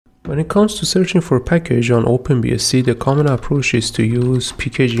When it comes to searching for a package on OpenBSD, the common approach is to use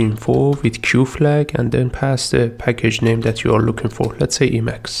pkg info with Q flag and then pass the package name that you are looking for, let's say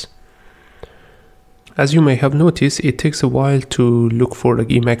Emacs. As you may have noticed, it takes a while to look for the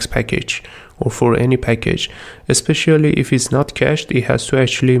Emacs package or for any package, especially if it's not cached. It has to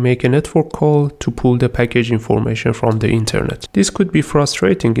actually make a network call to pull the package information from the internet. This could be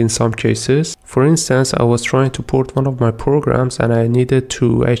frustrating in some cases. For instance, I was trying to port one of my programs and I needed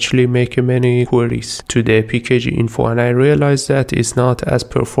to actually make many queries to the Pkg info, and I realized that it's not as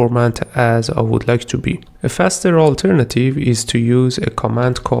performant as I would like to be. A faster alternative is to use a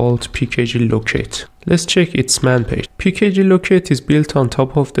command called Pkg Locate. Let's check its man page. Pkg Locate is built on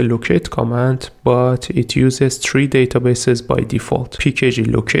top of the locate command, but it uses 3 databases by default.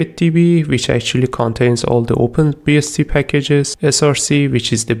 Pkg Locate DB, which actually contains all the OpenBSD packages, SRC,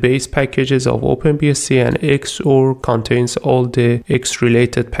 which is the base packages of OpenBSD, and XOR contains all the X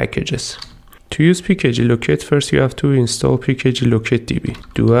related packages. To use Pkg Locate, first you have to install Pkg Locate DB.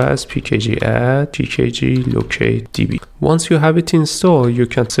 Do as pkg add Pkg Locate DB. Once you have it installed, you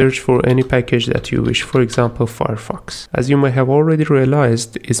can search for any package that you wish, for example Firefox. As you may have already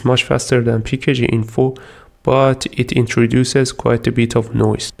realized, it's much faster than Pkg info, but it introduces quite a bit of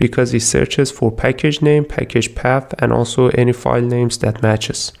noise because it searches for package name, package path, and also any file names that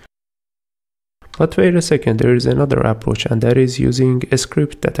matches. But wait a second, there is another approach, and that is using a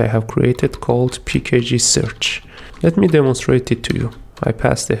script that I have created called Pkg Search. Let me demonstrate it to you. I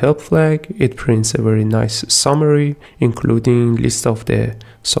pass the help flag, it prints a very nice summary, including list of the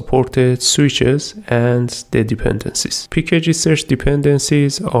supported switches and the dependencies. Pkg Search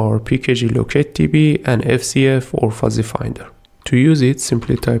dependencies are Pkg Locate DB and FCF or Fuzzy Finder. To use it,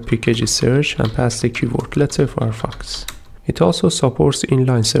 simply type Pkg Search and pass the keyword, let's say Firefox. It also supports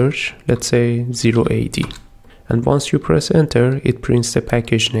Inline Search, let's say 0AD. And once you press enter, it prints the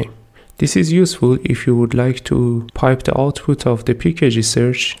package name. This is useful if you would like to pipe the output of the Pkg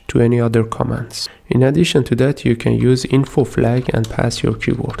Search to any other commands. In addition to that, you can use info flag and pass your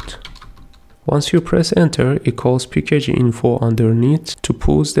keyword. Once you press enter, it calls Pkg info underneath to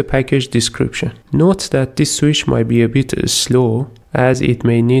pulls the package description. Note that this switch might be a bit slow, as it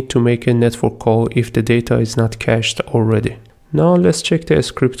may need to make a network call if the data is not cached already. Now let's check the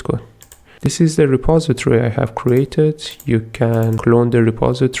script code. This is the repository I have created. You can clone the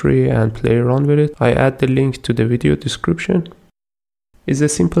repository and play around with it. I add the link to the video description. It's a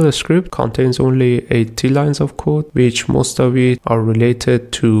simple script, contains only 80 lines of code, which most of it are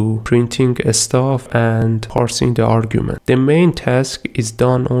related to printing stuff and parsing the argument. The main task is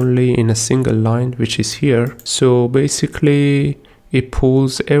done only in a single line, which is here. So basically, it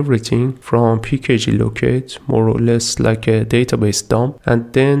pulls everything from Pkg Locate, more or less like a database dump,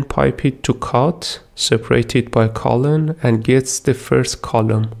 and then pipe it to cut, separate it by column, and gets the first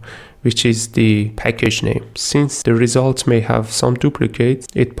column, which is the package name. Since the results may have some duplicates,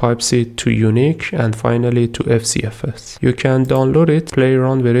 it pipes it to unique and finally to FCFS. You can download it, play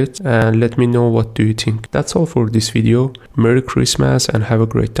around with it, and let me know what do you think. That's all for this video. Merry Christmas and have a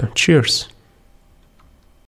great time. Cheers!